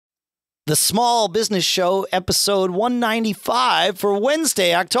The Small Business Show, episode 195 for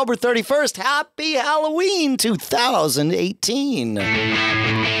Wednesday, October 31st. Happy Halloween 2018.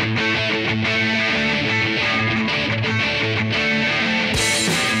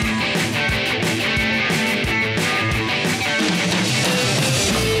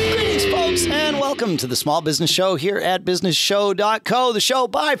 Greetings, folks, and welcome to the Small Business Show here at businessshow.co, the show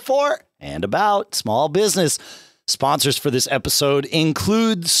by, for, and about small business. Sponsors for this episode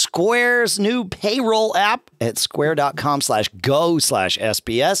include Square's new payroll app at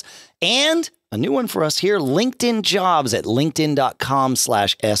square.com/go/SBS and a new one for us here, LinkedIn Jobs at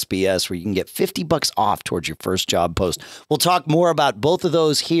linkedin.com/SBS, where you can get $50 off towards your first job post. We'll talk more about both of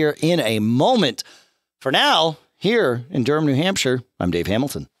those here in a moment. For now, here in Durham, New Hampshire, I'm Dave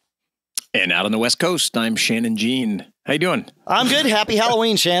Hamilton. And out on the West Coast, I'm Shannon Jean. How you doing? I'm good. Happy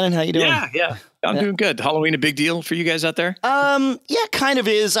Halloween, Shannon. How you doing? Yeah. I'm doing good. Halloween a big deal for you guys out there? Yeah, kind of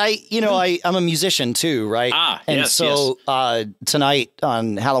is. I'm a musician too, right? Yes. Tonight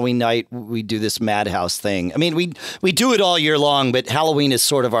on Halloween night, we do this Madhouse thing. I mean, we do it all year long, but Halloween is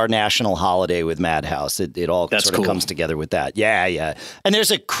sort of our national holiday with Madhouse. It all sort of comes together with that. Yeah. And there's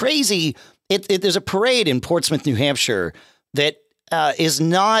a crazy, there's a parade in Portsmouth, New Hampshire that is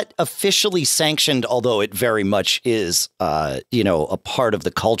not officially sanctioned, although it very much is, a part of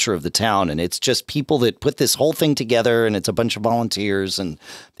the culture of the town. And it's just people that put this whole thing together, and it's a bunch of volunteers, and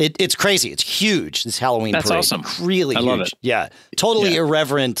it's crazy. It's huge. This Halloween parade. That's awesome. Really huge. I love it. Yeah. Totally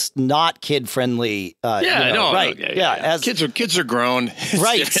irreverent, not kid friendly. Right. Yeah. Kids are grown.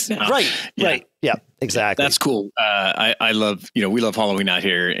 Right. Yeah, exactly. That's cool. I love, we love Halloween out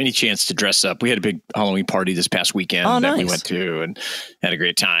here. Any chance to dress up. We had a big Halloween party this past weekend that we went to and had a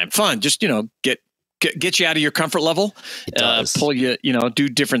great time. Fun. Just, get you out of your comfort level. It does. Pull you, do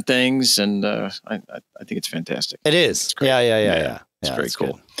different things. And I think it's fantastic. It is. Yeah. It's very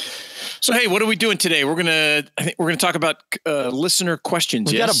cool. Good. So, hey, what are we doing today? I think we're going to talk about listener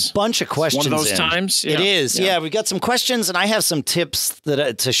questions. We've got a bunch of questions. One of those times. It is. Yeah. We've got some questions, and I have some tips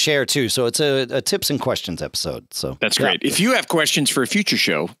to share too. So it's a tips and questions episode. So that's great. If you have questions for a future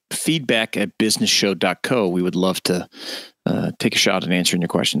show, feedback at businessshow.co. We would love to take a shot at answering your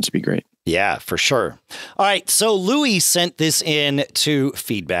questions. It'd be great. Yeah, for sure. All right. So Louis sent this in to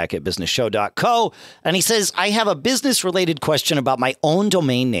feedback at businessshow.co. And he says, I have a business related question about my own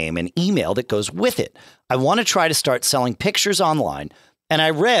domain name and email that goes with it. I want to try to start selling pictures online. And I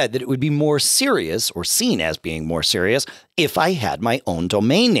read that it would be more serious, or seen as being more serious, if I had my own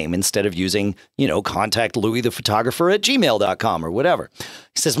domain name instead of using, contact Louis the photographer at gmail.com or whatever.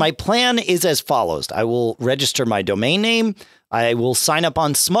 He says, my plan is as follows. I will register my domain name. I will sign up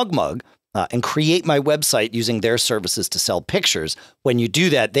on SmugMug and create my website using their services to sell pictures. When you do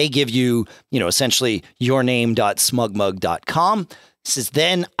that, they give you, essentially yourname.smugmug.com. He says,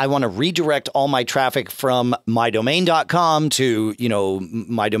 then I want to redirect all my traffic from mydomain.com to,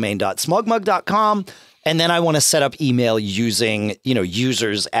 mydomain.smugmug.com. And then I want to set up email using,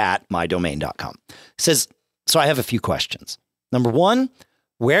 users at mydomain.com. He says, so I have a few questions. Number one,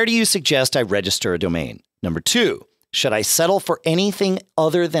 where do you suggest I register a domain? Number two, should I settle for anything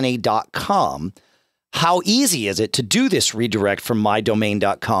other than a .com? How easy is it to do this redirect from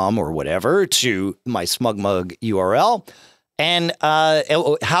mydomain.com or whatever to my SmugMug URL? And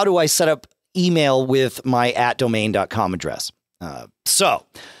how do I set up email with my @domain.com address? So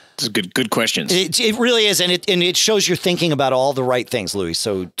it's good questions. It really is, and it shows you're thinking about all the right things, Louis.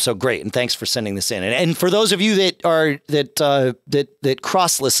 So great, and thanks for sending this in. And for those of you that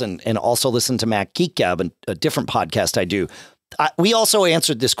cross listen and also listen to Mac Geek Gab, and a different podcast I do, we also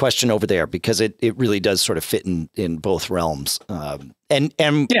answered this question over there because it really does sort of fit in both realms. And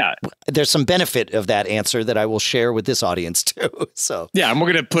there's some benefit of that answer that I will share with this audience too. So and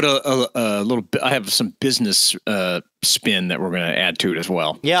we're going to put a little bit. I have some business spin that we're going to add to it as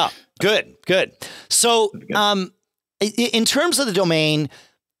well. Yeah, good. So in terms of the domain,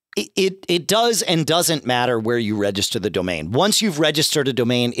 it does and doesn't matter where you register the domain. Once you've registered a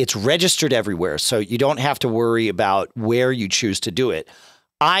domain, it's registered everywhere. So you don't have to worry about where you choose to do it.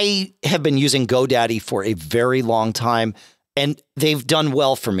 I have been using GoDaddy for a very long time, and they've done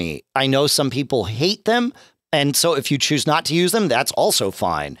well for me. I know some people hate them, and so if you choose not to use them, that's also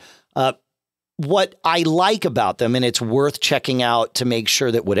fine. What I like about them, and it's worth checking out to make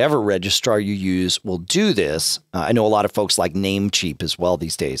sure that whatever registrar you use will do this. I know a lot of folks like Namecheap as well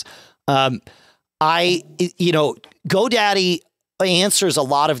these days. GoDaddy answers a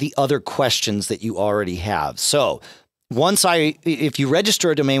lot of the other questions that you already have. So if you register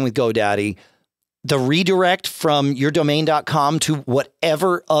a domain with GoDaddy, the redirect from yourdomain.com to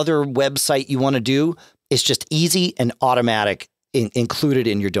whatever other website you want to do is just easy and automatic. included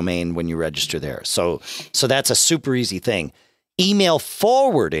in your domain when you register there. So that's a super easy thing. Email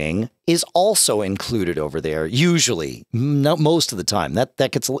forwarding is also included over there. Usually, most of the time, that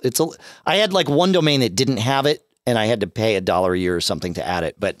gets I had like one domain that didn't have it, and I had to pay $1 a year or something to add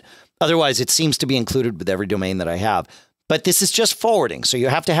it. But otherwise, it seems to be included with every domain that I have. But this is just forwarding. So you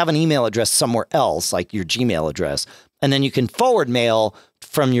have to have an email address somewhere else, like your Gmail address. And then you can forward mail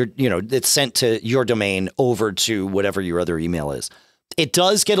from your, it's sent to your domain over to whatever your other email is. It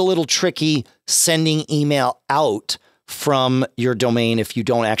does get a little tricky sending email out from your domain if you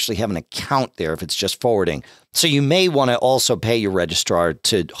don't actually have an account there, if it's just forwarding. So you may want to also pay your registrar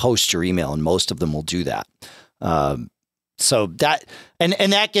to host your email, and most of them will do that. So that, and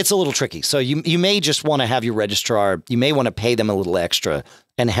that gets a little tricky. So you may just want to have your registrar, you may want to pay them a little extra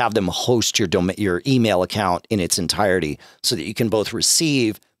and have them host your email account in its entirety so that you can both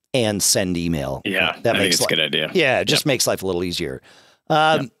receive and send email. Yeah, I think it's a good idea. Yeah, it just makes life a little easier.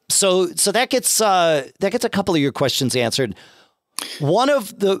 So that gets a couple of your questions answered. One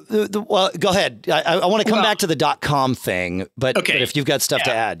of the well, go ahead. I want to come back to the .com thing, but if you've got stuff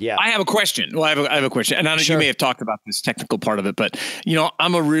to add, I have a question. Well, I have a question, and I know you may have talked about this technical part of it, but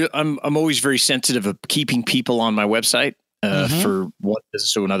I'm always very sensitive of keeping people on my website for one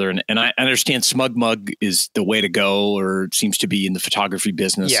business or another, and I understand SmugMug is the way to go, or it seems to be in the photography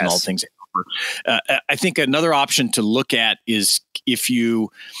business and all things. I think another option to look at is if you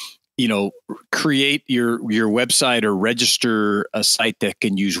create your website or register a site that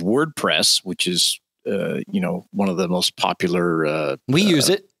can use WordPress, which is, one of the most popular. We use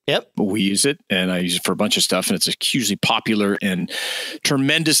it. Yep. We use it, and I use it for a bunch of stuff, and it's a hugely popular and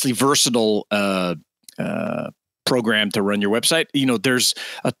tremendously versatile program to run your website. There's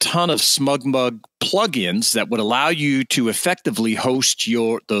a ton of SmugMug plugins that would allow you to effectively host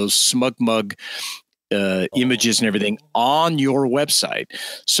those SmugMug images and everything on your website.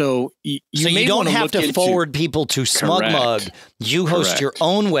 So you don't have to forward people to SmugMug. You host your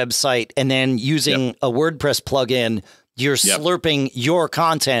own website, and then using a WordPress plugin, you're slurping your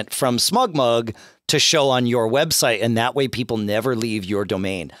content from SmugMug to show on your website. And that way people never leave your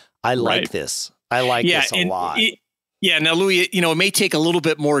domain. I like this. I like this a lot. Now, Louis, it may take a little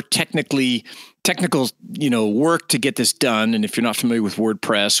bit more technical, work to get this done. And if you're not familiar with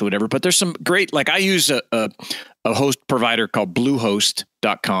WordPress or whatever, but there's some great, like I use a host provider called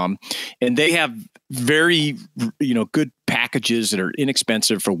bluehost.com, and they have very, good packages that are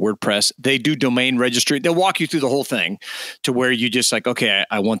inexpensive for WordPress. They do domain registry. They'll walk you through the whole thing to where you just like, okay,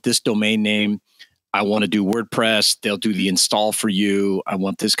 I want this domain name. I want to do WordPress. They'll do the install for you. I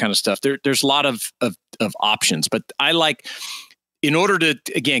want this kind of stuff. There's a lot of options, but I like, in order to,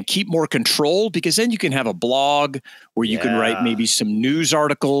 again, keep more control, because then you can have a blog where you can write maybe some news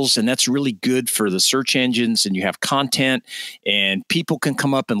articles, and that's really good for the search engines, and you have content and people can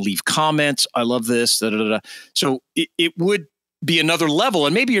come up and leave comments. I love this. So it would be another level,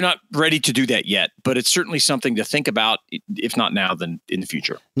 and maybe you're not ready to do that yet, but it's certainly something to think about, if not now, then in the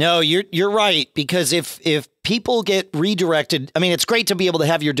future. No, you're right, because if people get redirected, I mean, it's great to be able to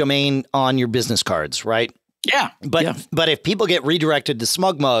have your domain on your business cards, right? Yeah. But if people get redirected to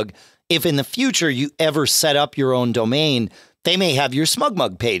SmugMug, if in the future you ever set up your own domain, they may have your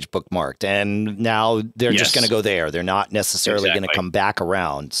SmugMug page bookmarked, and now they're just going to go there. They're not necessarily going to come back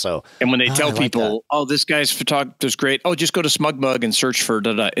around. So, and when they tell people, "Oh, this guy's photographer's great," oh, just go to SmugMug and search for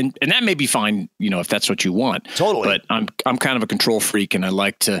da da, and that may be fine, if that's what you want. Totally. But I'm kind of a control freak, and I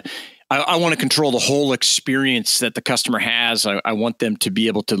like to. I want to control the whole experience that the customer has. I want them to be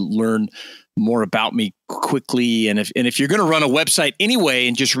able to learn more about me quickly. And if you're going to run a website anyway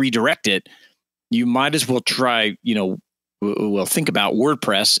and just redirect it, you might as well try, think about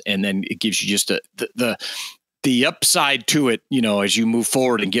WordPress, and then it gives you just the upside to it, as you move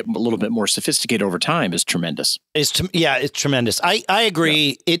forward and get a little bit more sophisticated over time is tremendous. It's tremendous. I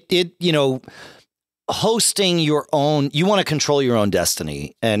agree. Yeah. Hosting your own, you want to control your own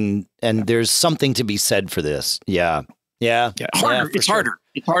destiny, and there's something to be said for this. Yeah. It's harder.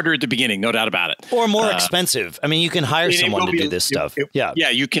 It's harder at the beginning, no doubt about it. Or more expensive. I mean, you can hire someone to do this stuff. Yeah,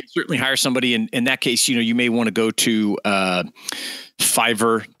 you can certainly hire somebody. In that case, you may want to go to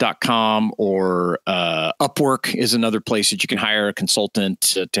Fiverr.com, or Upwork is another place that you can hire a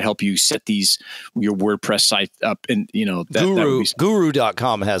consultant to help you set your WordPress site up. And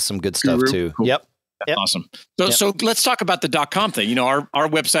Guru.com has some good stuff too. Cool. Yep. Awesome. So let's talk about the .com thing. Our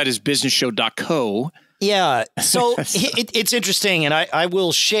website is businessshow.co. Yeah. So it's interesting. And I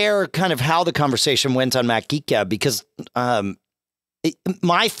will share kind of how the conversation went on Mac Geek Gab, because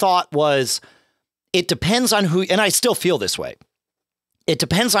my thought was, it depends on who, and I still feel this way. It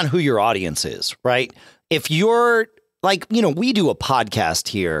depends on who your audience is, right? If you're like, we do a podcast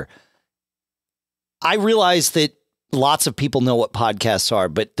here. I realize that lots of people know what podcasts are,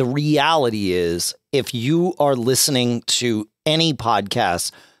 but the reality is if you are listening to any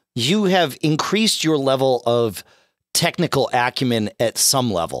podcast, you have increased your level of technical acumen at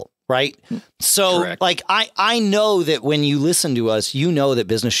some level, right? So Correct. like I know that when you listen to us, you know that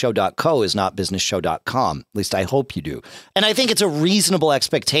businessshow.co is not businessshow.com. At least I hope you do. And I think it's a reasonable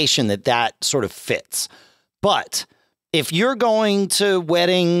expectation that sort of fits. But if you're going to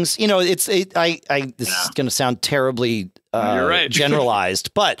weddings, this is going to sound terribly You're right.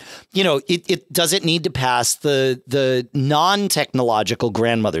 generalized, but it doesn't need to pass the non-technological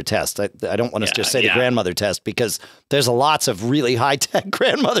grandmother test. I don't want to just say the grandmother test because there's lots of really high-tech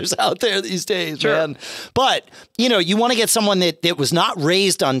grandmothers out there these days, man. But you want to get someone that was not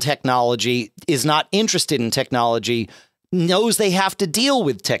raised on technology, is not interested in technology, knows they have to deal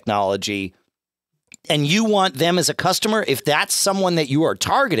with technology. And you want them as a customer, if that's someone that you are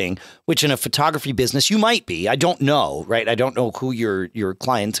targeting, which in a photography business you might be. I don't know, right? I don't know who your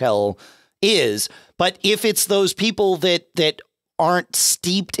clientele is. But if it's those people that aren't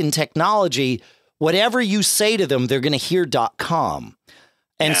steeped in technology, whatever you say to them, they're going to hear .com.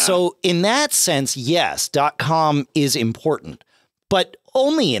 And so in that sense, yes, .com is important, but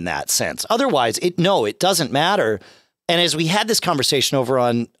only in that sense. Otherwise, it doesn't matter. And as we had this conversation over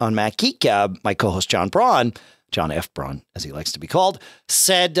on Mac Geek Gab, my co-host John F. Braun, as he likes to be called,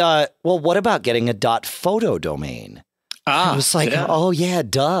 said, well, what about getting a .photo domain? I was like, oh, yeah,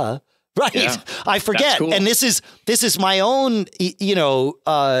 duh. Right. Yeah, I forget. Cool. And this is my own,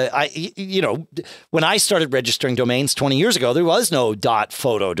 when I started registering domains 20 years ago, there was no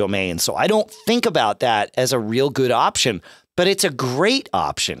 .photo domain. So I don't think about that as a real good option. But it's a great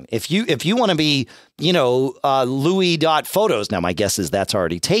option if you want to be, Louis.photos. Now, my guess is that's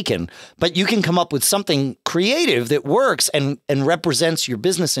already taken, but you can come up with something creative that works and represents your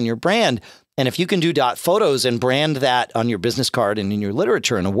business and your brand. And if you can do .photos and brand that on your business card and in your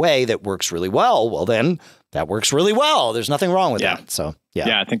literature in a way that works really well, then that works really well. There's nothing wrong with that. So,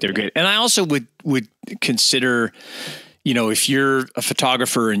 yeah, I think they're great. And I also would consider, if you're a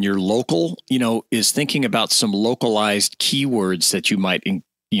photographer and you're local, is thinking about some localized keywords that you might,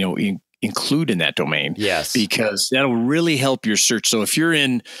 include in that domain. Yes. Because that'll really help your search. So if you're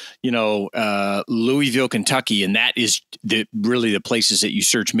in, Louisville, Kentucky, and that is really the places that you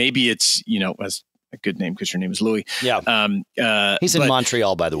search, maybe it's, as a good name because your name is Louis. Yeah. He's in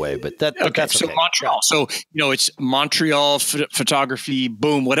Montreal, by the way, but that's okay. So Montreal. So, it's Montreal photography,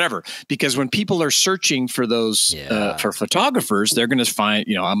 boom, whatever. Because when people are searching for those, for photographers, they're going to find,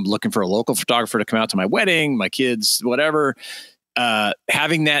 I'm looking for a local photographer to come out to my wedding, my kids, whatever.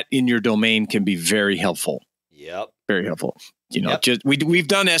 Having that in your domain can be very helpful. Yep. Very helpful. Just we've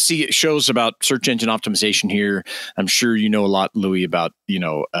done SE shows about search engine optimization here. I'm sure a lot, Louis, about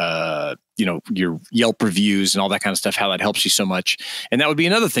your Yelp reviews and all that kind of stuff, how that helps you so much. And that would be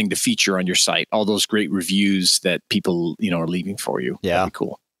another thing to feature on your site, all those great reviews that people, are leaving for you. Yeah. That'd be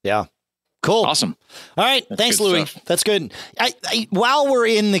cool. Yeah. Cool. Awesome. All right. Thanks, Louis. Stuff. That's good. While we're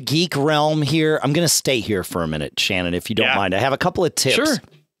in the geek realm here, I'm going to stay here for a minute, Shannon, if you don't mind. I have a couple of tips. Sure.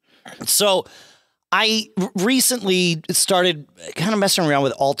 So I recently started kind of messing around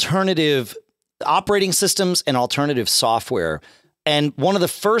with alternative operating systems and alternative software. And one of the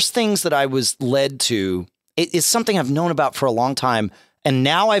first things that I was led to is something I've known about for a long time. And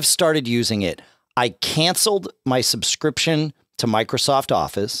now I've started using it. I canceled my subscription to Microsoft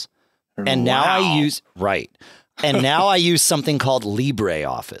Office. And now I use now I use something called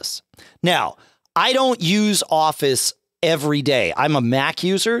LibreOffice. Now, I don't use Office every day. I'm a Mac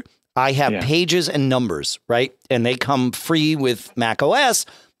user. I have Pages and Numbers, right? And they come free with Mac OS,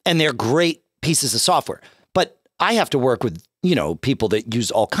 and they're great pieces of software. But I have to work with, people that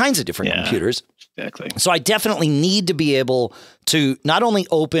use all kinds of different computers. Exactly. So I definitely need to be able to not only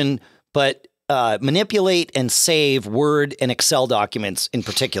open, but manipulate and save Word and Excel documents in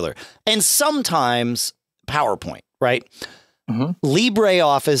particular. And sometimes PowerPoint, right? Mm-hmm.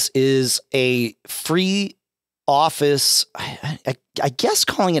 LibreOffice is a free Office. I guess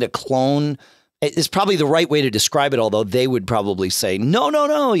calling it a clone is probably the right way to describe it, although they would probably say, no.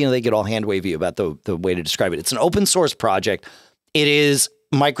 They get all hand wavy about the way to describe it. It's an open source project. It is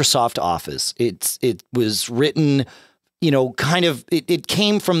Microsoft Office. It was written, it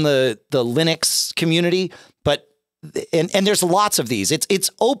came from the Linux community, but and there's lots of these. It's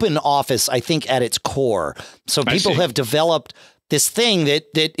open Office, I think, at its core. So people have developed this thing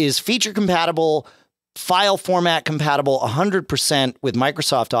that is feature compatible, file format compatible 100% with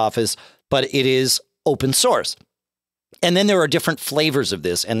Microsoft Office, but it is open source. And then there are different flavors of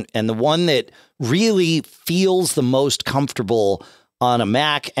this. And the one that really feels the most comfortable on a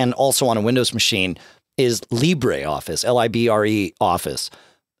Mac and also on a Windows machine is LibreOffice, Libre Office.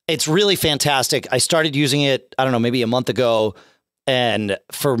 It's really fantastic. I started using it, I don't know, maybe a month ago. And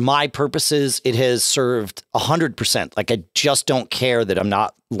for my purposes, it has served 100%. Like, I just don't care that I'm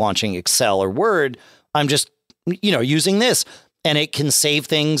not launching Excel or Word. I'm just, using this. And it can save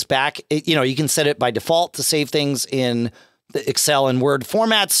things back. You can set it by default to save things in the Excel and Word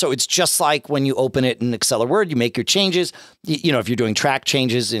formats. So it's just like when you open it in Excel or Word, you make your changes. If you're doing track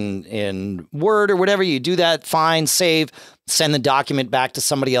changes in Word or whatever, you do that, fine, save, send the document back to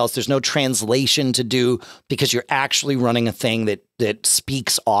somebody else. There's no translation to do because you're actually running a thing that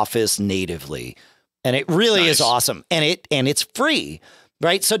speaks Office natively. And it really is awesome. And it's free.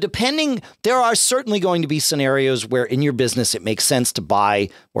 Right. So there are certainly going to be scenarios where in your business it makes sense to buy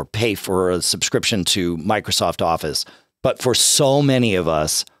or pay for a subscription to Microsoft Office. But for so many of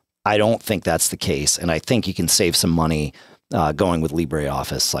us, I don't think that's the case. And I think you can save some money going with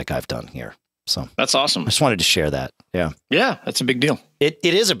LibreOffice like I've done here. So that's awesome. I just wanted to share that. Yeah. Yeah, that's a big deal. It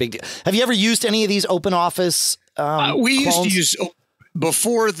is a big deal. Have you ever used any of these open office? We used to use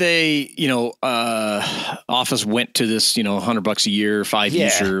before they, Office went to this, $100 a year, 5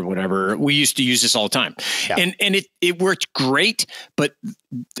 user, whatever. We used to use this all the time, and it worked great. But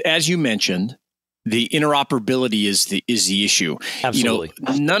as you mentioned, the interoperability is the issue. Absolutely.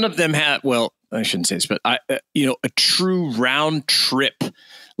 None of them have. Well, I shouldn't say this, but a true round trip.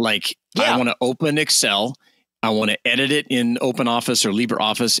 Like, I want to open Excel, I want to edit it in OpenOffice or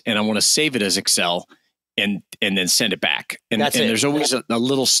LibreOffice, and I want to save it as Excel. And then send it back. And there's always a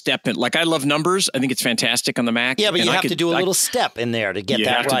little step in. Like, I love numbers. I think it's fantastic on the Mac. Yeah, but you have to do a little step in there to get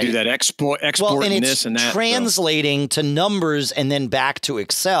that right. You have to do that export and this and that. Translating to numbers and then back to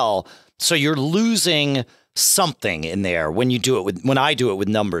Excel. So you're losing something in there when I do it with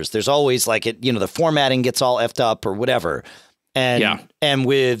numbers. There's always the formatting gets all effed up or whatever. And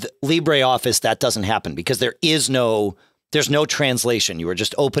with LibreOffice, that doesn't happen because there's no translation. You are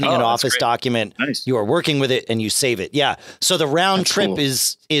just opening an Office document. Nice. You are working with it and you save it. Yeah. So the round trip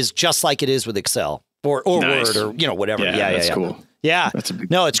is just like it is with Excel or Word or whatever. Yeah. That's cool. Yeah.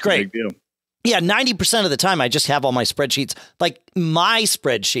 It's great. A big deal. Yeah. 90% of the time I just have all my spreadsheets. Like, my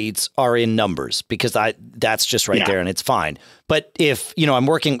spreadsheets are in numbers because that's just right there and it's fine. But if, I'm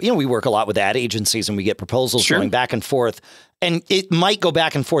working, we work a lot with ad agencies and we get proposals going back and forth, and it might go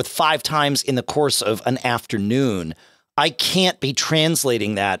back and forth 5 times in the course of an afternoon. I can't be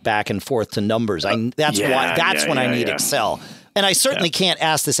translating that back and forth to numbers. That's when I need Excel. And I certainly can't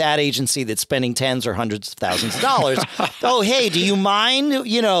ask this ad agency that's spending tens or hundreds of thousands of dollars, oh, hey, do you mind?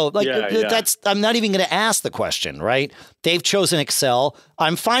 I'm not even going to ask the question, right? They've chosen Excel.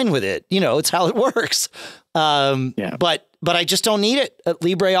 I'm fine with it. It's how it works. But I just don't need it.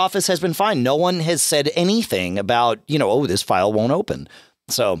 LibreOffice has been fine. No one has said anything about, this file won't open.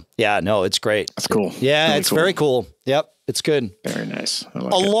 So, it's great. That's cool. Yeah, really it's cool. Very cool. Yep, it's good. Very nice.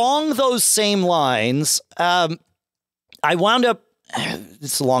 Along those same lines, I wound up,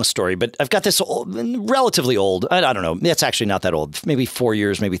 it's a long story, but I've got this relatively old, I don't know, it's actually not that old, maybe 4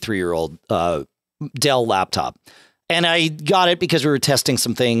 years, maybe 3-year-old Dell laptop. And I got it because we were testing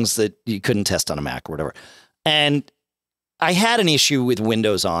some things that you couldn't test on a Mac or whatever. And I had an issue with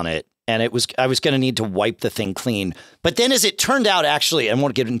Windows on it. And I was going to need to wipe the thing clean. But then as it turned out, actually, I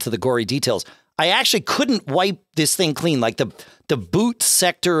won't get into the gory details, I actually couldn't wipe this thing clean. Like, the boot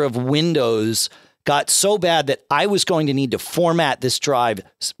sector of Windows got so bad that I was going to need to format this drive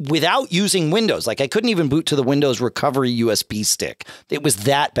without using Windows. Like, I couldn't even boot to the Windows recovery USB stick. It was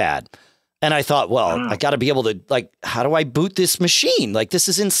that bad. And I thought, well, I got to be able to, how do I boot this machine? Like, this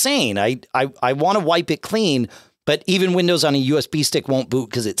is insane. I want to wipe it clean. But even Windows on a USB stick won't boot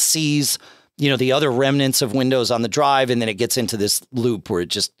because it sees, the other remnants of Windows on the drive, and then it gets into this loop where it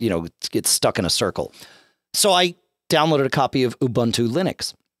just, gets stuck in a circle. So I downloaded a copy of Ubuntu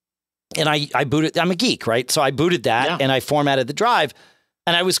Linux, and I booted. I'm a geek, right? So I booted that, and I formatted the drive,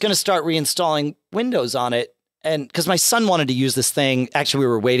 and I was going to start reinstalling Windows on it, and because my son wanted to use this thing. Actually, we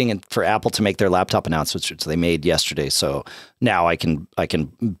were waiting for Apple to make their laptop announcements, which they made yesterday. So now I can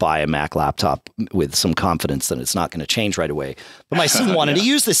buy a Mac laptop with some confidence that it's not going to change right away. But my son wanted to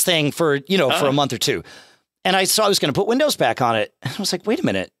use this thing for for a month or two, and I was going to put Windows back on it. And I was like, wait a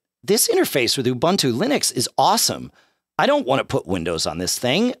minute, this interface with Ubuntu Linux is awesome. I don't want to put Windows on this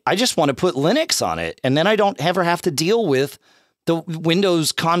thing. I just want to put Linux on it, and then I don't ever have to deal with the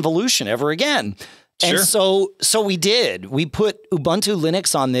Windows convolution ever again. And so we did. We put Ubuntu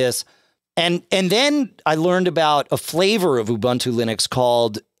Linux on this, And then I learned about a flavor of Ubuntu Linux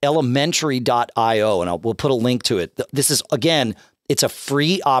called elementary.io, and we'll put a link to it. This is, again, it's a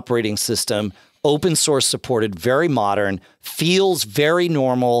free operating system, open source supported, very modern, feels very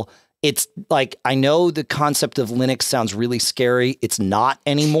normal. It's like, I know the concept of Linux sounds really scary. It's not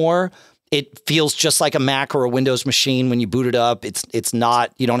anymore. It feels just like a Mac or a Windows machine when you boot it up. It's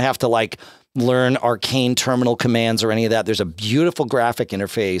not, you don't have to like learn arcane terminal commands or any of that. There's a beautiful graphic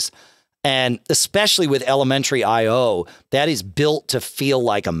interface. And especially with Elementary IO, that is built to feel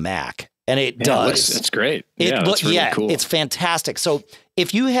like a Mac. And it does. It's great. It's really cool. It's fantastic. So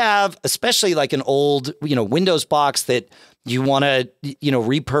if you have, especially like an old, Windows box that you want to,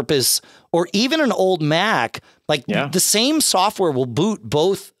 repurpose, or even an old Mac, like the same software will boot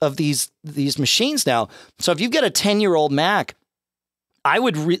both of these machines now. So if you've got a 10-year-old Mac, I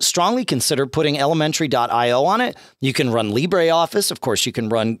would strongly consider putting elementary.io on it. You can run LibreOffice. Of course, you can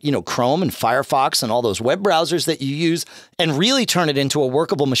run, Chrome and Firefox and all those web browsers that you use, and really turn it into a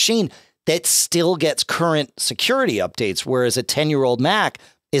workable machine that still gets current security updates, whereas a 10-year-old Mac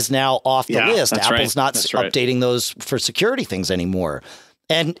is now off the list. Apple's not updating those for security things anymore.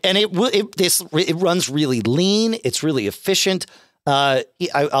 And it runs really lean. It's really efficient.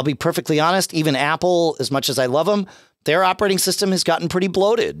 I'll be perfectly honest. Even Apple, as much as I love them, their operating system has gotten pretty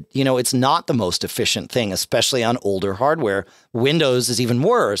bloated. It's not the most efficient thing, especially on older hardware. Windows is even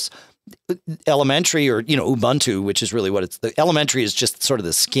worse. Elementary, or Ubuntu, which is really what it's. The Elementary is just sort of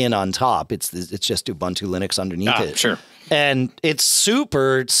the skin on top. It's just Ubuntu Linux underneath it. Sure. And it's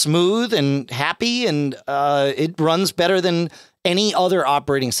super smooth and happy, and it runs better than any other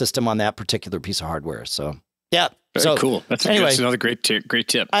operating system on that particular piece of hardware. So yeah. Very cool. That's another great tip.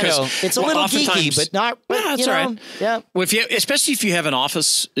 I know it's a little geeky, but not. That's all right. Yeah. Well, especially if you have an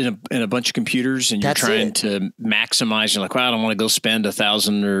office in a bunch of computers and you're trying to maximize, you're like, well, I don't want to go spend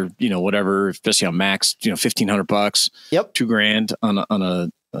 $1,000 or whatever, especially on Macs, $1,500. Yep. $2,000 on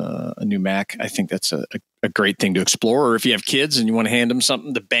a new Mac. I think that's a great thing to explore. Or if you have kids and you want to hand them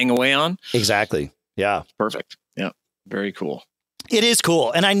something to bang away on. Exactly. Yeah. Perfect. Yeah. Very cool. It is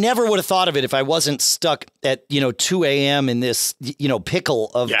cool. And I never would have thought of it if I wasn't stuck at, 2 a.m. in this,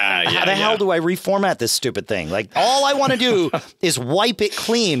 pickle of how the hell do I reformat this stupid thing? Like, all I want to do is wipe it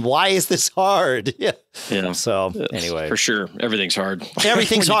clean. Why is this hard? Yeah. So anyway. For sure. Everything's hard.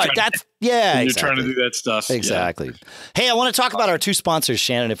 Everything's hard. You're trying to do that stuff. Exactly. Yeah. Hey, I want to talk about our two sponsors,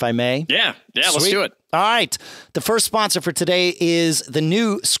 Shannon, if I may. Yeah. Let's do it. All right. The first sponsor for today is the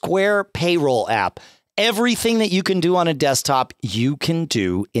new Square Payroll app. Everything that you can do on a desktop, you can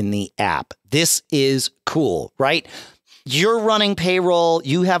do in the app. This is cool, right? You're running payroll.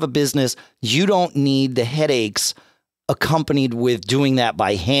 You have a business. You don't need the headaches accompanied with doing that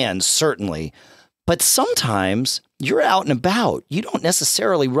by hand, certainly. But sometimes you're out and about. You don't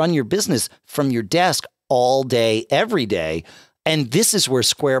necessarily run your business from your desk all day, every day. And this is where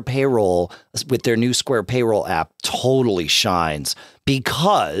Square Payroll, with their new Square Payroll app, totally shines,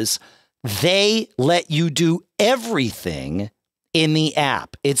 because they let you do everything in the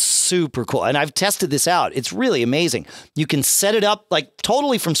app. It's super cool. And I've tested this out. It's really amazing. You can set it up like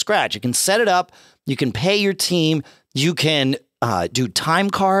totally from scratch. You can set it up. You can pay your team. You can do time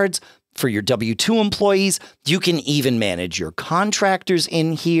cards for your W-2 employees. You can even manage your contractors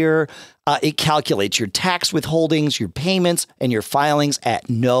in here. It calculates your tax withholdings, your payments, and your filings at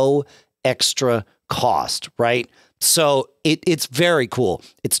no extra cost, right? So it's very cool.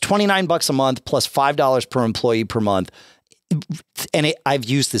 It's $29 a month plus $5 per employee per month. And I've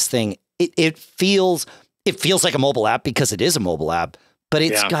used this thing. It feels like a mobile app because it is a mobile app, but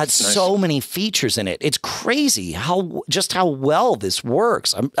it's got so many features in it. It's crazy how well this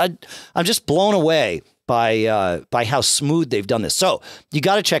works. I'm just blown away by how smooth they've done this. So you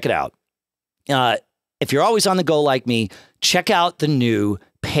got to check it out. If you're always on the go like me, check out the new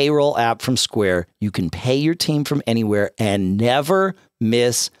payroll app from Square. You can pay your team from anywhere and never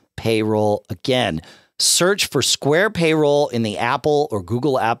miss payroll again. Search for Square Payroll in the Apple or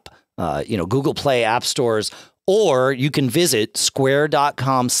Google app, Google Play app stores, or you can visit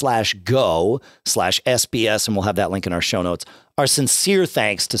square.com/go/SBS, and we'll have that link in our show notes. Our sincere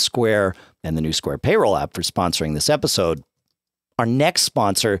thanks to Square and the new Square Payroll app for sponsoring this episode. Our next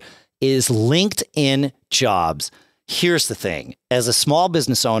sponsor is LinkedIn Jobs. Here's the thing. As a small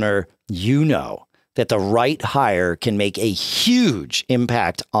business owner, you know that the right hire can make a huge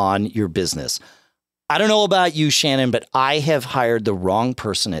impact on your business. I don't know about you, Shannon, but I have hired the wrong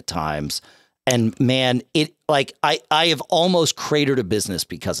person at times. And man, I have almost cratered a business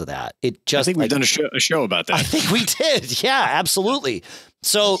because of that. I think we've done a show about that. I think we did. Yeah, absolutely.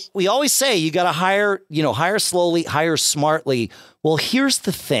 So we always say you got to hire slowly, hire smartly. Well, here's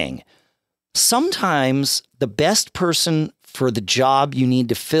the thing. sometimes the best person for the job you need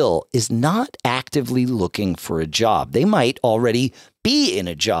to fill is not actively looking for a job. They might already be in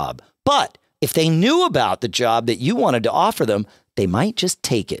a job, but if they knew about the job that you wanted to offer them, they might just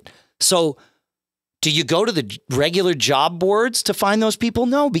take it. So do you go to the regular job boards to find those people?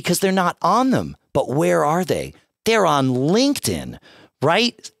 No, because they're not on them. But where are they? They're on LinkedIn,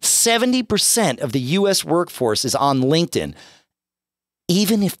 right? 70% of the U.S. workforce is on LinkedIn.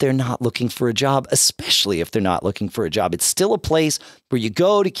 Even if they're not looking for a job, especially if they're not looking for a job, it's still a place where you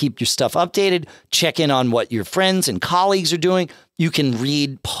go to keep your stuff updated, check in on what your friends and colleagues are doing. You can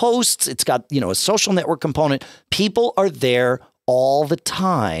read posts. It's got, a social network component. People are there all the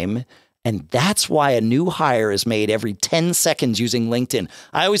time. And that's why a new hire is made every 10 seconds using LinkedIn.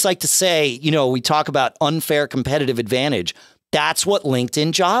 I always like to say, we talk about unfair competitive advantage. That's what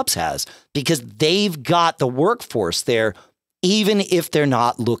LinkedIn Jobs has, because they've got the workforce there, even if they're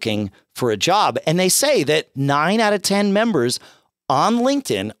not looking for a job. And they say that 9 out of 10 members on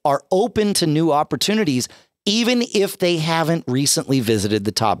LinkedIn are open to new opportunities, even if they haven't recently visited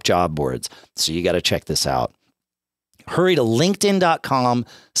the top job boards. So you got to check this out. Hurry to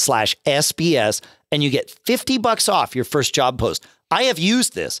linkedin.com/SBS and you get $50 off your first job post. I have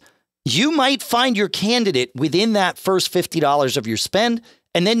used this. You might find your candidate within that first $50 of your spend,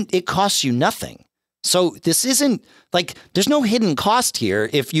 and then it costs you nothing. So this isn't like, there's no hidden cost here.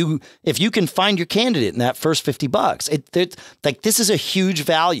 If you can find your candidate in that first $50, this is a huge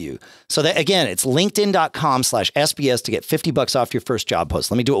value. So that, again, it's linkedin.com/SBS to get $50 off your first job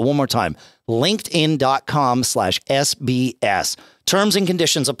post. Let me do it one more time. linkedin.com/SBS. Terms and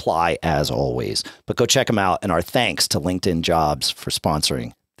conditions apply as always, but go check them out. And our thanks to LinkedIn Jobs for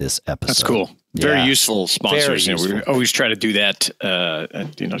sponsoring this episode. That's cool. Very useful sponsors. We always try to do that.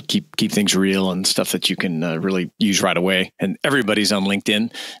 Keep things real and stuff that you can really use right away. And everybody's on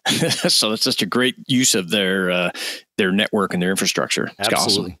LinkedIn, so it's just a great use of their network and their infrastructure. It's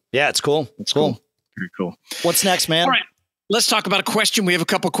Absolutely. Awesome. Yeah, it's cool. It's cool. Very cool. What's next, man? All right. Let's talk about a question. We have a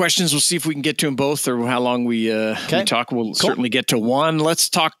couple of questions. We'll see if we can get to them both or how long we talk. We'll certainly get to one. Let's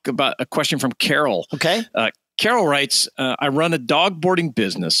talk about a question from Carol. Okay. Carol writes, I run a dog boarding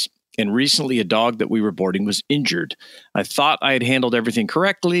business, and recently a dog that we were boarding was injured. I thought I had handled everything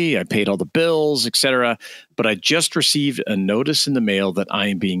correctly. I paid all the bills, etc. But I just received a notice in the mail that I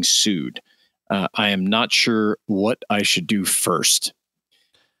am being sued. I am not sure what I should do first.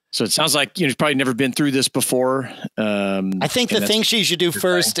 So it sounds like you've probably never been through this before. I think the thing she should do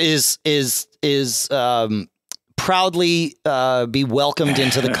first is proudly be welcomed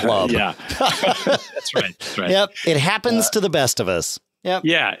into the club. Yeah, that's right. That's right. Yep, it happens to the best of us. Yep.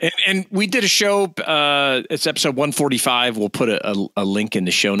 Yeah, and we did a show. It's episode 145. We'll put a link in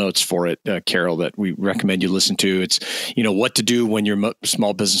the show notes for it, Carol, that we recommend you listen to. It's what to do when your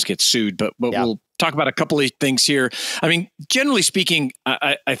small business gets sued. But we'll talk about a couple of things here. I mean, generally speaking,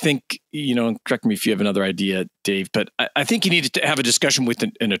 I think and correct me if you have another idea, Dave. But I think you need to have a discussion with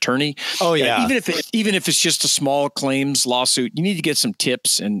an attorney. Oh yeah. Even if it's just a small claims lawsuit, you need to get some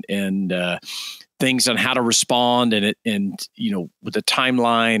tips and things on how to respond and with the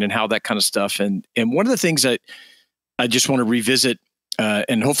timeline and how that kind of stuff. And one of the things that I just want to revisit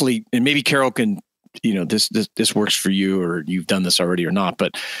and hopefully, and maybe Carol can, this works for you or you've done this already or not,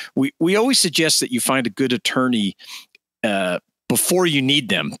 but we always suggest that you find a good attorney before you need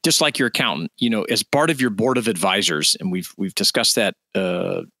them, just like your accountant, as part of your board of advisors. And we've discussed that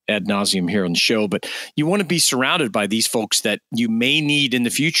ad nauseum here on the show, but you want to be surrounded by these folks that you may need in the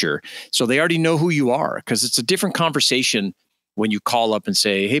future. So they already know who you are, because it's a different conversation when you call up and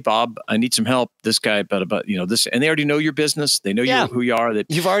say, "Hey, Bob, I need some help. This guy, about this," and they already know your business. They know who you are. That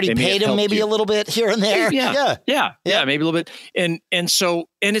you've already paid him maybe a little bit here and there. Yeah, maybe a little bit. And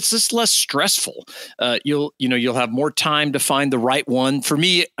it's just less stressful. You'll have more time to find the right one. For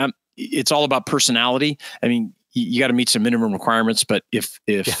me, it's all about personality. I mean, you got to meet some minimum requirements, but if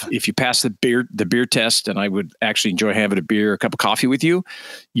you pass the beer test, and I would actually enjoy having a beer, a cup of coffee with you,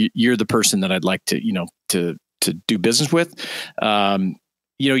 you're the person that I'd like to do business with.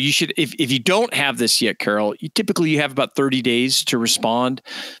 You should, if you don't have this yet, Carol, you have about 30 days to respond,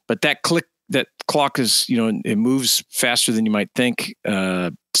 but that clock is, it moves faster than you might think.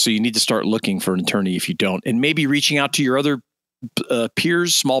 So you need to start looking for an attorney if you don't, and maybe reaching out to your other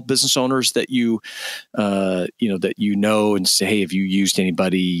peers, small business owners that and say, "Hey, have you used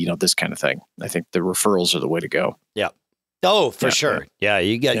anybody?" This kind of thing. I think the referrals are the way to go. Yeah. Oh, for sure. Yeah.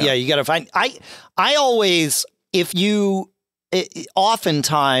 You got to find, I always,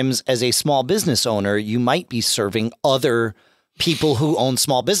 oftentimes as a small business owner, you might be serving other people who own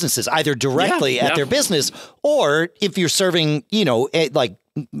small businesses, either directly at their business, or if you're serving, like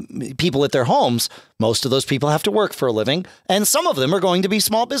people at their homes, most of those people have to work for a living. And some of them are going to be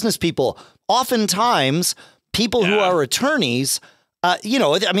small business people. Oftentimes, people who are attorneys,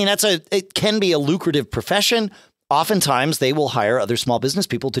 it can be a lucrative profession. Oftentimes, they will hire other small business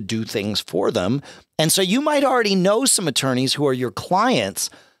people to do things for them. And so you might already know some attorneys who are your clients.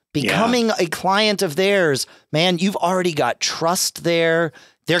 Becoming a client of theirs, man, you've already got trust there.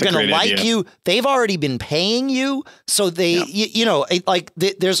 They're going to like you. They've already been paying you. So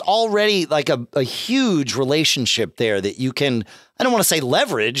there's already like a huge relationship there that you can, I don't want to say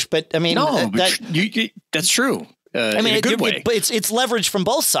leverage, but I mean, that's true. I mean, in a good way. But it's leverage from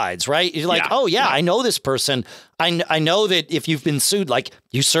both sides, right? You're like, I know this person. I know that if you've been sued, like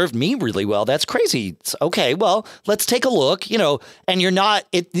you served me really well. That's crazy. It's, okay, well, let's take a look, and you're not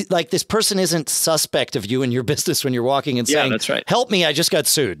like this person isn't suspect of you in your business when you're walking and saying, that's right. Help me. I just got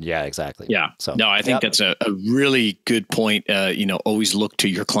sued. Yeah, exactly. Yeah. So no, I think that's a really good point. Always look to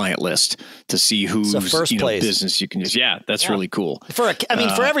your client list to see whose business you can use. Yeah, that's really cool. For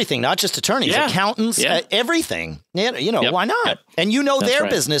everything, not just attorneys, accountants, everything. Why not? Yep. And their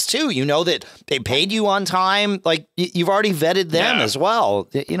business too. You know that they paid you on time. Like you've already vetted them as well.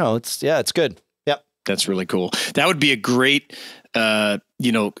 It's good. Yep. That's really cool. That would be a great, a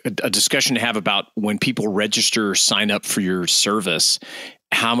discussion to have about when people register or sign up for your service.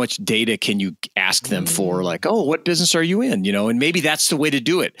 How much data can you ask them for? Like, oh, what business are you in? And maybe that's the way to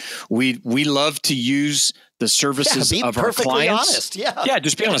do it. We love to use the services of our clients. Honest. Yeah,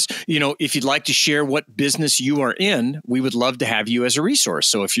 just be honest. If you'd like to share what business you are in, we would love to have you as a resource.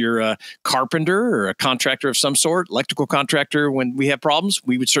 So if you're a carpenter or a contractor of some sort, electrical contractor, when we have problems,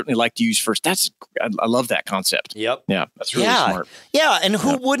 we would certainly like to use first. I love that concept. Yep. Yeah, that's really smart. Yeah, and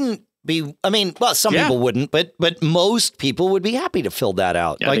who wouldn't be? I mean, well, some people wouldn't, but most people would be happy to fill that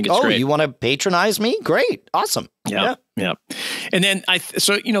out. Yeah, like, great. You want to patronize me? Great, awesome. Yeah. And then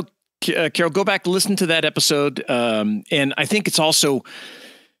Carol, go back, listen to that episode. And I think it's also,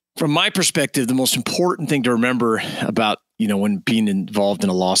 from my perspective, the most important thing to remember about, when being involved in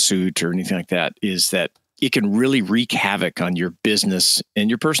a lawsuit or anything like that is that it can really wreak havoc on your business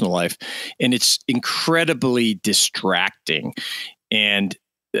and your personal life. And it's incredibly distracting. And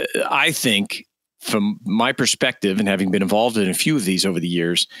I think from my perspective and having been involved in a few of these over the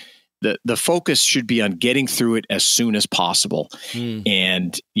years, the focus should be on getting through it as soon as possible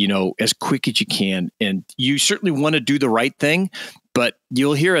and, as quick as you can. And you certainly want to do the right thing, but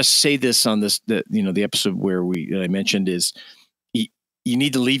you'll hear us say this on the episode where I mentioned is you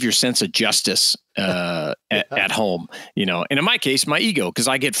need to leave your sense of justice at home, and in my case, my ego, because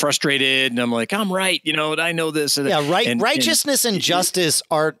I get frustrated and I'm like, I'm right. I know this. Righteousness and justice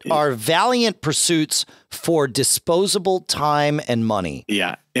are valiant pursuits for disposable time and money.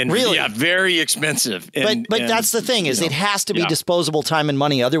 Yeah. And really, very expensive. But that's the thing is it has to be disposable time and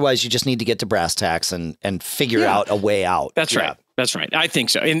money. Otherwise, you just need to get to brass tacks and figure out a way out. That's right. That's right. I think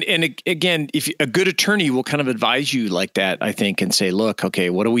so. And again, if a good attorney will kind of advise you like that, I think, and say, look, okay,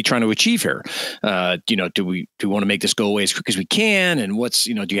 what are we trying to achieve here? Do we want to make this go away as quick as we can? And what's,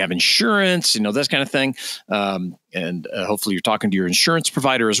 do you have insurance? That kind of thing. And hopefully you're talking to your insurance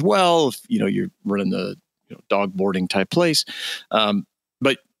provider as well. If, you're running the dog boarding type place.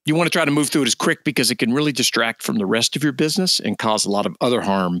 But you want to try to move through it as quick because it can really distract from the rest of your business and cause a lot of other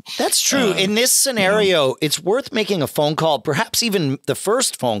harm. That's true. In this scenario, it's worth making a phone call, perhaps even the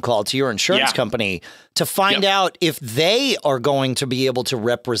first phone call to your insurance company to find out if they are going to be able to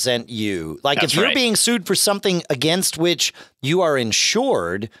represent you. Like if you're being sued for something against which you are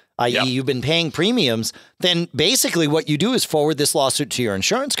insured, i.e. you've been paying premiums, then basically what you do is forward this lawsuit to your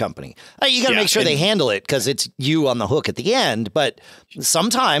insurance company. You got to make sure they handle it because it's you on the hook at the end. But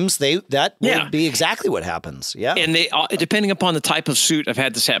sometimes that will be exactly what happens. Yeah. And they, depending upon the type of suit, I've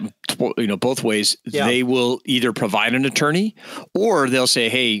had this happen, both ways. Yeah. They will either provide an attorney or they'll say,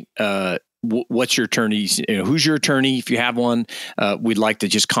 hey, what's your attorney's, who's your attorney? If you have one, we'd like to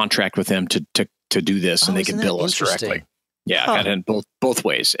just contract with them to do this and they can bill us directly. Yeah, I've had it both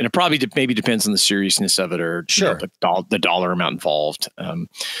ways, and it probably maybe depends on the seriousness of it or the dollar amount involved.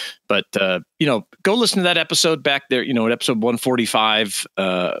 But go listen to that episode back there. At episode 145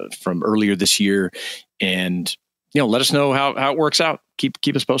 from earlier this year, and let us know how it works out.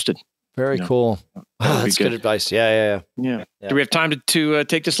 Keep us posted. Very cool. That's good advice. Yeah. Do we have time to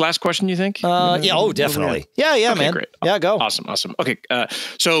take this last question, you think? Oh, definitely. Yeah, okay, man. Great. Yeah, go. Awesome. Okay.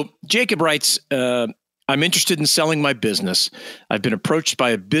 So Jacob writes, I'm interested in selling my business. I've been approached by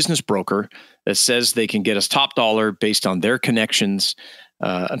a business broker that says they can get us top dollar based on their connections.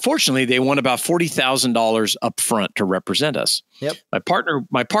 Unfortunately, they want about $40,000 up front to represent us. Yep.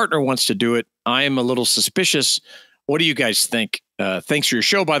 My partner wants to do it. I am a little suspicious. What do you guys think? Thanks for your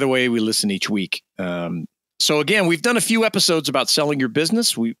show, by the way. We listen each week. So again, we've done a few episodes about selling your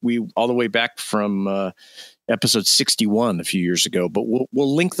business. We all the way back from episode 61 a few years ago, but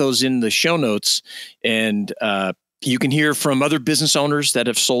we'll link those in the show notes, and you can hear from other business owners that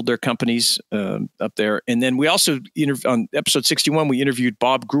have sold their companies up there. And then we also on episode 61, we interviewed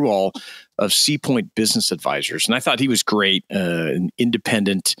Bob Gruall of C Point Business Advisors, and I thought he was great, an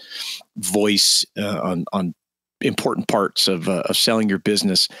independent voice on important parts of selling your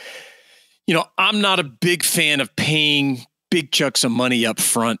business. You know, I'm not a big fan of paying big chunks of money up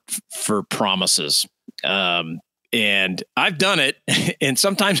front for promises. And I've done it, and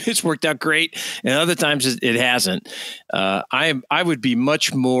sometimes it's worked out great, and other times it hasn't. I would be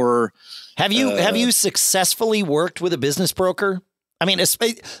much more. Have you successfully worked with a business broker? I mean,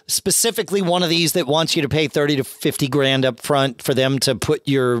 specifically one of these that wants you to pay 30 to 50 grand up front for them to put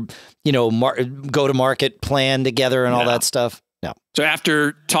your, go to market plan together and all that stuff. No. So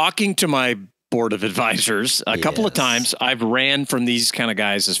after talking to my board of advisors a couple of times, I've ran from these kind of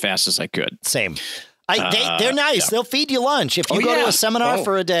guys as fast as I could. Same. They're nice. Yeah. They'll feed you lunch. If you go to a seminar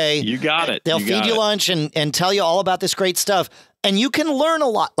for a day, you got it. They'll feed you lunch and tell you all about this great stuff. And you can learn a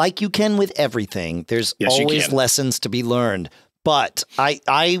lot, like you can with everything. There's always lessons to be learned. But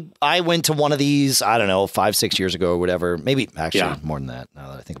I went to one of these, I don't know, 5-6 years ago or whatever. Maybe actually more than that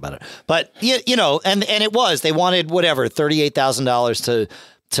now that I think about it. But and it was, they wanted whatever, $38,000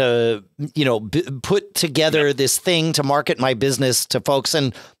 to put together this thing to market my business to folks.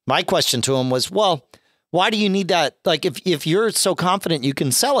 And my question to him was, well, why do you need that? Like, if you're so confident you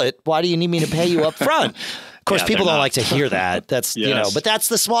can sell it, why do you need me to pay you up front? Of course, people don't like to hear that. That's, but that's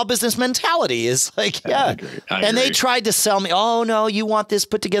the small business mentality is like, I agree. They tried to sell me, oh, no, you want this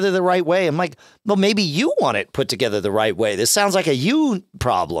put together the right way. I'm like, well, maybe you want it put together the right way. This sounds like a you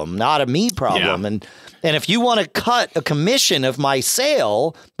problem, not a me problem. Yeah. And if you want to cut a commission of my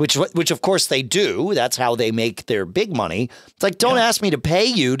sale, which of course they do, that's how they make their big money. It's like, don't ask me to pay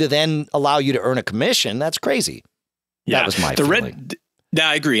you to then allow you to earn a commission. That's crazy. Yeah. That was my feeling. Yeah,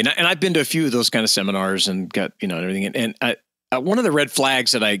 I agree. And I've been to a few of those kind of seminars and got, everything. And one of the red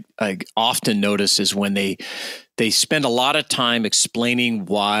flags that I often notice is when they spend a lot of time explaining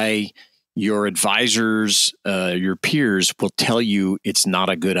why your advisors, your peers will tell you it's not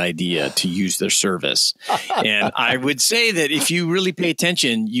a good idea to use their service. And I would say that if you really pay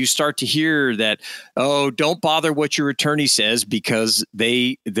attention, you start to hear that, oh, don't bother what your attorney says because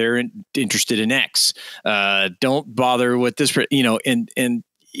they're interested in X. Don't bother with this, and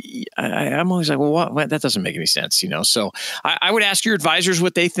I'm always like, well, what? That doesn't make any sense, So I would ask your advisors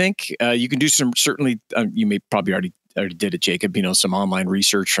what they think. You can do some, certainly, you may probably already did it, Jacob, some online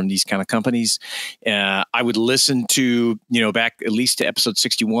research from these kind of companies. I would listen to, back at least to episode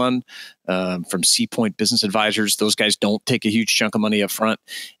 61 from C Point Business Advisors. Those guys don't take a huge chunk of money up front.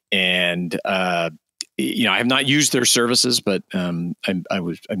 And, I have not used their services, but I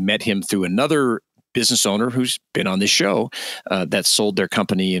met him through another business owner who's been on this show that sold their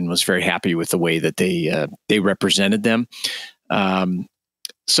company and was very happy with the way that they represented them.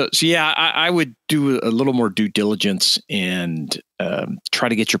 So yeah, I would do a little more due diligence and try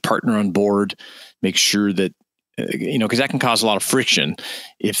to get your partner on board. Make sure that because that can cause a lot of friction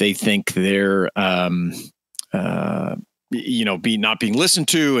if they think they're not being listened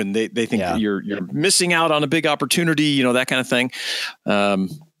to, and they think that you're missing out on a big opportunity, that kind of thing.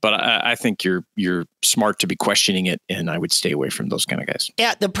 But I think you're smart to be questioning it, and I would stay away from those kind of guys.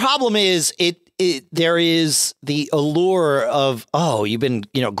 Yeah, the problem is there is the allure of, oh, you've been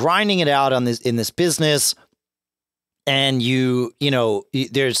grinding it out in this business, and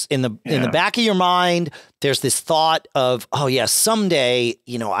there's in the back of your mind there's this thought of, oh yeah, someday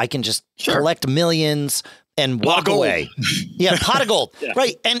I can just collect millions and walk away. Yeah, pot of gold.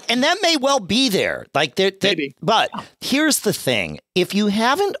 Right. And that may well be there. Like but here's the thing. If you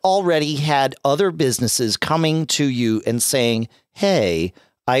haven't already had other businesses coming to you and saying, hey,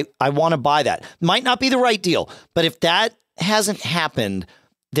 I want to buy that. Might not be the right deal, but if that hasn't happened,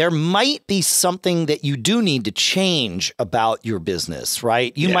 there might be something that you do need to change about your business,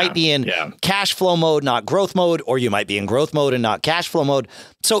 right? You might be in cash flow mode, not growth mode, or you might be in growth mode and not cash flow mode.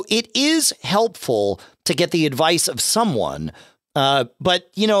 So it is helpful to get the advice of someone. But,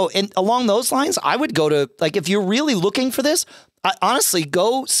 and along those lines, I would go to, like, if you're really looking for this, honestly,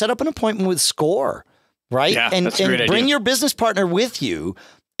 go set up an appointment with SCORE, right? Yeah, and that's a great bring idea. your business partner with you.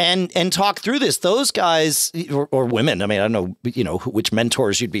 And talk through this. Those guys or women, I mean, I don't know, which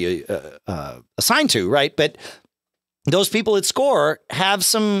mentors you'd be assigned to, right? But those people at SCORE have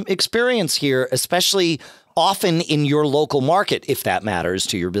some experience here, especially often in your local market, if that matters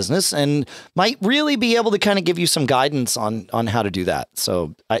to your business, and might really be able to kind of give you some guidance on how to do that.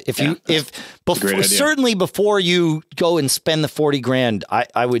 So certainly before you go and spend the 40 grand,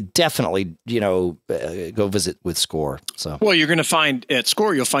 I would definitely, go visit with SCORE. So, well, you're going to find at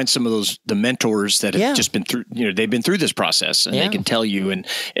SCORE, you'll find some of the mentors that have just been through, they've been through this process, and they can tell you.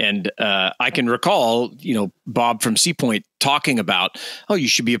 And I can recall, Bob from C Point talking about, you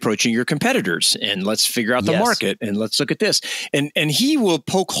should be approaching your competitors and let's figure out the market and let's look at this. And he will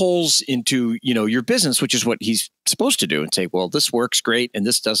poke holes into, your business, which is what he's supposed to do, and say, well, this works great and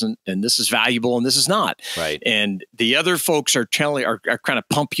this doesn't, and this is valuable and this is not. Right. And the other folks are kind of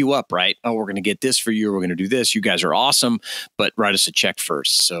pump you up, right? Oh, we're going to get this for you. We're going to do this. You guys are awesome, but write us a check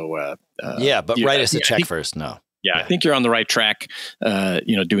first. So, write us a check first. No. Yeah. I think you're on the right track,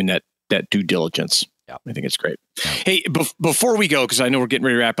 doing that due diligence. Yeah, I think it's great. Yeah. Hey, before we go, because I know we're getting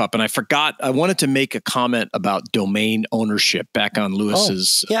ready to wrap up, and I forgot, I wanted to make a comment about domain ownership back on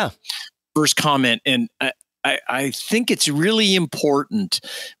Lewis's first comment. And I think it's really important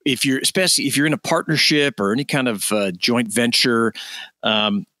especially if you're in a partnership or any kind of joint venture,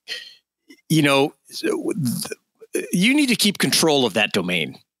 you need to keep control of that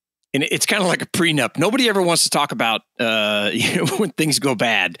domain. And it's kind of like a prenup. Nobody ever wants to talk about, when things go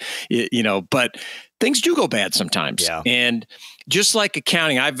bad, but things do go bad sometimes. Yeah. And just like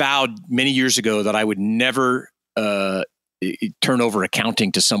accounting, I vowed many years ago that I would never turn over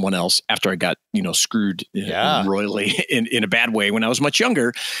accounting to someone else after I got, screwed royally in a bad way when I was much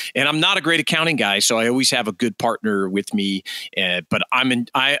younger. And I'm not a great accounting guy, so I always have a good partner with me. But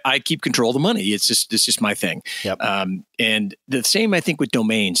I keep control of the money. It's just my thing. Yep. And the same, I think, with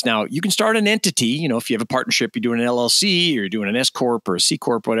domains. Now, you can start an entity. If you have a partnership, you're doing an LLC, or you're doing an S corp or a C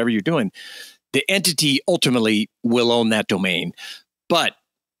corp, whatever you're doing. The entity ultimately will own that domain, but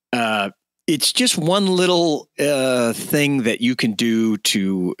it's just one little thing that you can do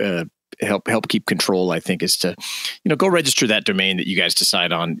to help keep control. I think is to, go register that domain that you guys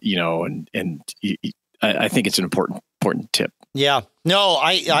decide on. I think it's an important tip. Yeah. No,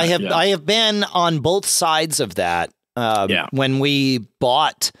 I have been on both sides of that. When we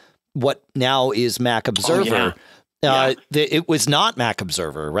bought what now is Mac Observer. It was not Mac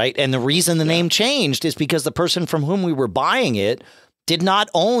Observer, right? And the reason the name changed is because the person from whom we were buying it did not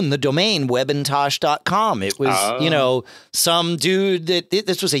own the domain webintosh.com. It was, some dude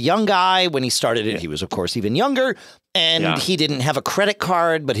this was a young guy when he started it. He was, of course, even younger, and he didn't have a credit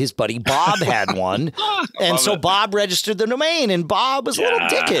card, but his buddy Bob had one. And so Bob registered the domain, and Bob was a little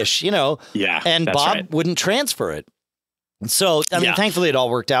dickish, and Bob wouldn't transfer it. So, I mean, thankfully it all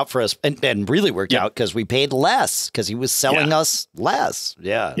worked out for us and really worked out because we paid less because he was selling us less.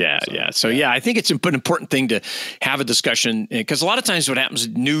 So, I think it's an important thing to have a discussion, because a lot of times what happens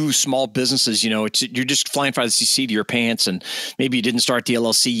with new small businesses, you're just flying by the seat of your pants, and maybe you didn't start the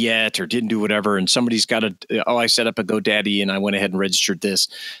LLC yet or didn't do whatever. And somebody's got I set up a GoDaddy and I went ahead and registered this.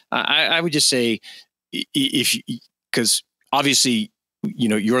 I would just say, because obviously,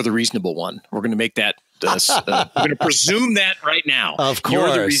 you're the reasonable one. We're going to make that. We're going to presume that right now. Of course.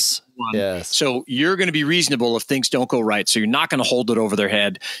 You're the reasonable one. Yes. So you're going to be reasonable if things don't go right. So you're not going to hold it over their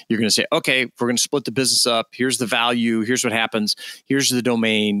head. You're going to say, okay, we're going to split the business up. Here's the value. Here's what happens. Here's the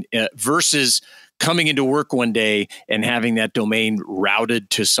domain, versus coming into work one day and having that domain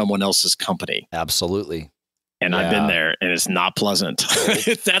routed to someone else's company. Absolutely. And I've been there, and it's not pleasant.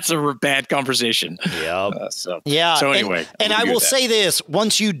 That's a bad conversation. So anyway. And I will say this,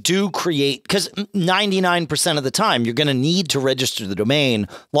 once you do create, because 99% of the time, you're going to need to register the domain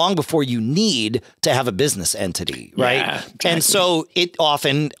long before you need to have a business entity, right? Yeah, exactly. And so it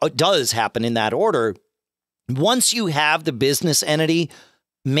often does happen in that order. Once you have the business entity,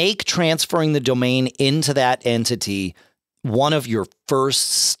 make transferring the domain into that entity one of your first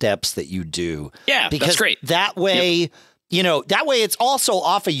steps that you do. Yeah, because that's great. That way, that way it's also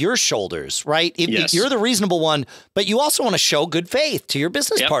off of your shoulders, right? If you're the reasonable one, but you also want to show good faith to your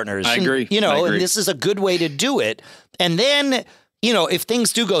business partners. I agree. And this is a good way to do it. And then, if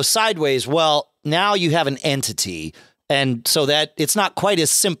things do go sideways, well, now you have an entity. And so that it's not quite as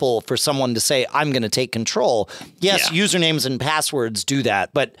simple for someone to say, I'm going to take control. Yes, usernames and passwords do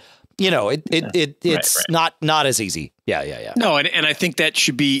that, but it's not as easy. Yeah. No, and I think that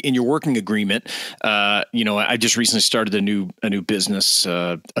should be in your working agreement. I just recently started a new business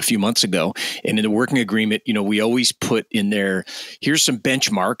a few months ago, and in the working agreement, we always put in there, here's some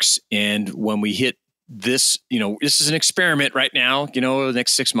benchmarks, and when we hit this, this is an experiment right now, the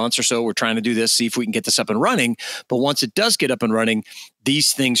next 6 months or so, we're trying to do this, see if we can get this up and running. But once it does get up and running,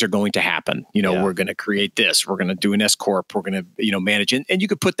 these things are going to happen. We're going to create this, we're going to do an S Corp, we're going to, manage it. And you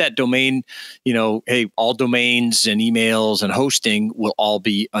could put that domain, hey, all domains and emails and hosting will all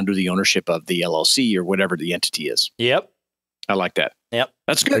be under the ownership of the LLC or whatever the entity is. Yep. I like that. Yep.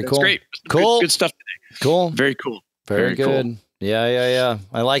 That's good. Very That's cool. great. Cool. Good stuff today. Cool. Very cool. Very good. Cool. Yeah.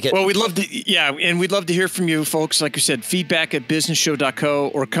 I like it. Well, we'd love to, and we'd love to hear from you folks. Like you said, feedback@businessshow.co,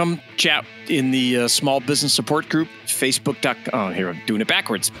 or come chat in the small business support group, facebook.com. Oh, here, I'm doing it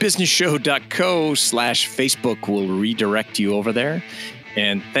backwards. businessshow.co/Facebook will redirect you over there.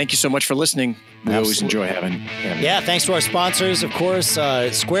 And thank you so much for listening. We always enjoy having Yeah, thanks to our sponsors, of course,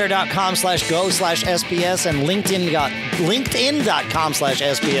 square.com/go/SBS and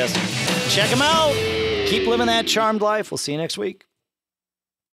LinkedIn.com/SBS. Check them out. Keep living that charmed life. We'll see you next week.